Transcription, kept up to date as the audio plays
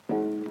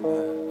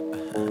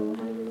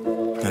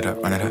Run it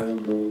up, run it up.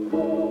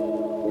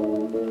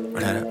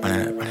 Run it up, run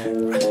it up, run it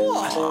up, run it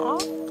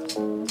up.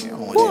 You don't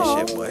want that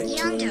shit, boy.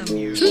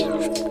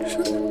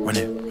 Run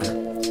it, run it.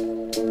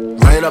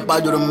 Run it up,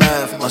 I do the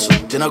math,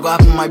 muscle. Then I go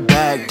hop in my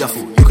bag,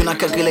 duffel. You cannot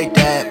calculate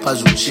that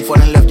puzzle. She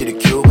fall in love, did a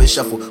Cupid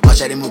shuffle.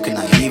 Watch how they move, can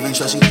I even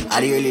trust you?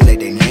 I early like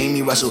they name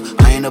me Russell.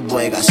 I ain't a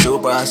boy, got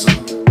super hustle.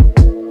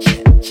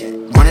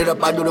 Run it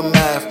up, I do the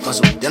math,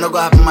 muscle. Then I go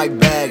hop in my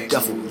bag,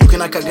 duffel. You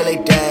cannot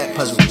calculate that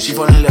puzzle. She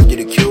fall in love, did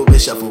a Cupid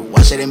shuffle.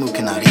 Watch how they move,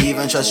 can I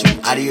even trust you?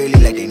 I early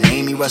like they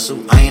name me Russell.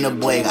 I ain't a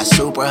boy, got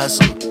super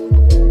hustle.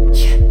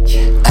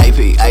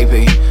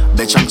 AP,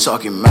 bitch, I'm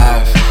talking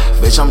math.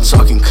 Bitch, I'm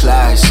talking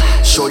class.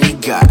 Shorty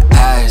got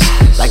ass,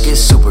 like it's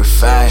super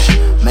fast.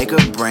 Make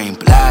her brain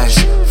blast.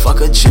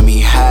 Fuck a Jimmy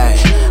hat.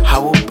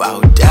 How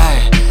about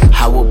that?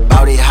 How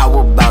about it? How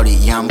about it?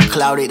 Yeah, I'm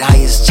clouded,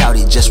 highest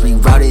touted. Just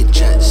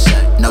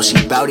rerouted. No,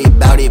 she bout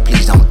it.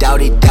 Please don't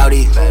doubt it.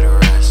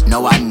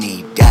 No, I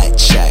need that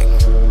check.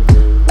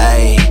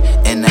 Ayy,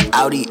 in the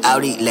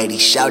Audi, lady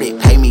shout it.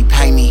 Pay me.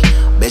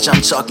 Bitch,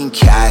 I'm talking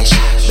cash.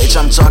 Bitch,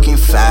 I'm talking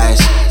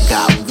fast.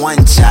 Got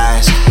one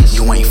task.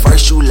 You ain't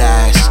first, you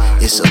last.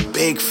 It's a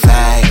big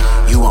fag.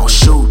 You won't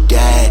shoot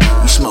that.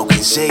 You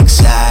smoking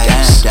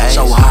zigzags.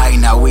 So high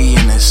now, we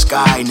in the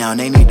sky now.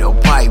 They need to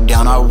pipe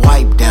down, I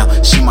wipe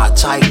down. She my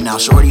type now,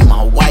 shorty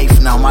my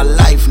wife now. My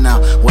life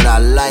now, what I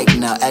like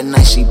now. At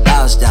night she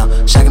bows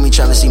down. Shocking me,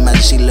 Travis,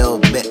 majesty little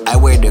bit. I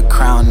wear the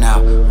crown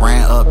now.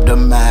 Ran up the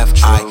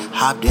math, I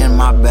hopped in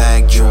my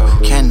bag, Drew.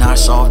 Cannot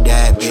solve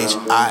that, bitch.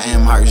 I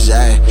am her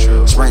Zach.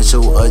 Sprint to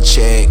a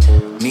check,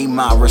 need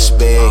my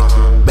respect.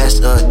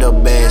 Best of the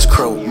best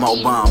crew, more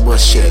bomb,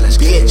 but shit,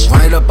 bitch.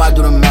 Run it up, I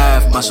do the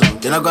math, muscle.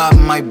 Then I go out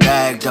in my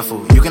bag,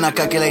 duffel. You cannot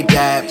calculate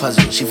that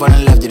puzzle. She fall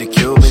in love, did a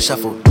Cupid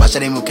shuffle. Watch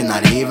how they move,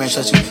 cannot even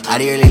trust you. I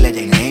early let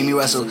they name me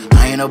Russell.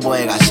 I ain't a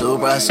boy, I got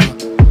super hustle.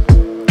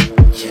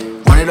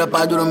 Run it up,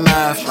 I do the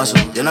math, muscle.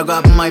 Then I go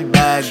up in my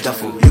bag,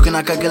 duffel. You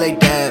cannot calculate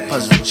that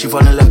puzzle. She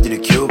fall in love, did a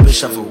Cupid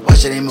shuffle.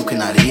 Watch how they move,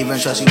 cannot even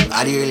trust you.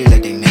 I early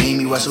like they name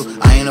me Russell.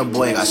 I ain't a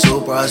boy, I got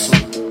super hustle.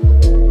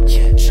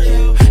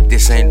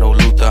 This ain't no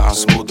Luther, I'm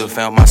smoother.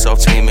 Found myself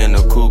taming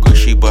a cougar.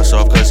 She bust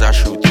off cause I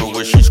shoot through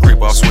her. She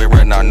scrape off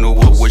swearing I knew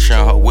her. Wishing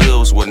her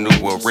wheels were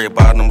newer. Red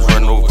bottoms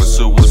run over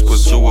sewers.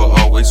 Pursue her,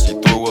 always see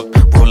through her.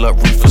 Roll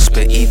up reefer,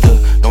 spit either.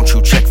 Don't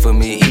you check for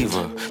me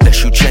either.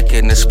 Let you check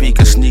in the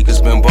speaker. Sneakers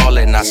been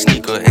ballin', I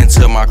sneak her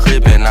into my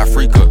crib and I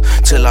freak her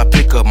till I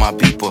pick up my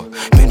beeper.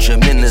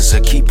 Benjamin is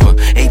a keeper.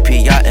 AP,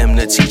 I am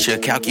the teacher.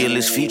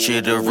 Calculus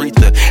featured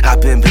Aretha.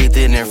 I've been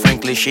bathing in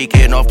Franklin,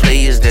 shaking off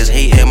players that's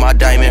hating. My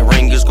diamond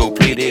ringers go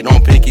plated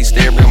on pinky,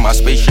 staring my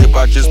spaceship.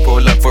 I just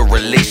pull up for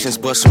relations,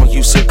 but when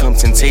you succumb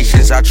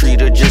temptations, I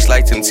treat her just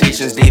like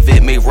Temptations.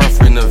 David made rough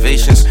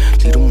renovations.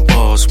 Leave them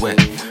balls wet.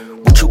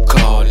 What you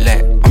call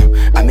that?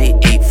 I made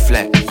 8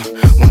 flat.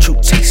 Won't you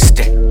taste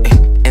that?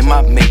 In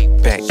my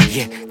Maybach,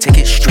 yeah, take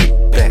it straight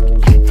back.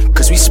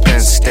 Cause we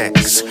spend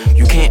stacks,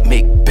 you can't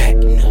make back.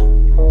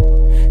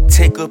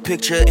 Take a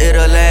picture,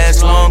 it'll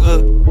last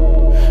longer.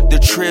 The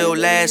trail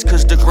lasts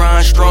cause the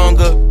grind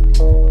stronger.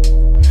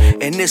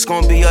 And it's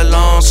gonna be a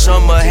long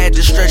summer. Had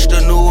to stretch the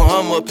new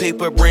Hummer.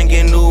 Paper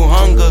bringing new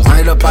hunger. Run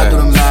it up, I do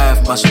the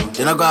math, muscle.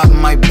 Then I go out in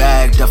my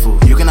bag, duffel.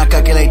 You cannot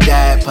calculate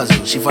that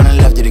puzzle. She fall in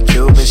love, did a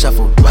Cupid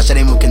shuffle. Watch how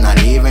they move,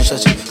 cannot even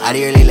trust you. I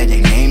early let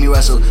they name me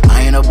Russell.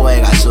 I ain't a boy,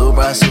 I got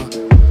super hustle.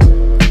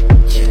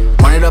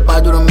 Run it up, I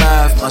do the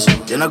math, muscle.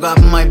 Then I go out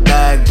in my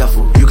bag,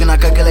 duffel. You cannot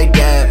calculate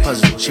that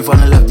puzzle. She fall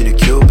in love, did a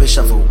Cupid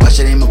shuffle. Watch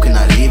how they move,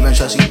 cannot even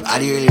trust you. I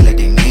early let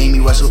they name me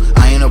Russell.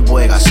 I ain't a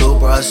boy, I got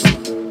super hustle.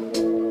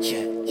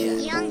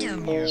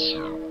 Music.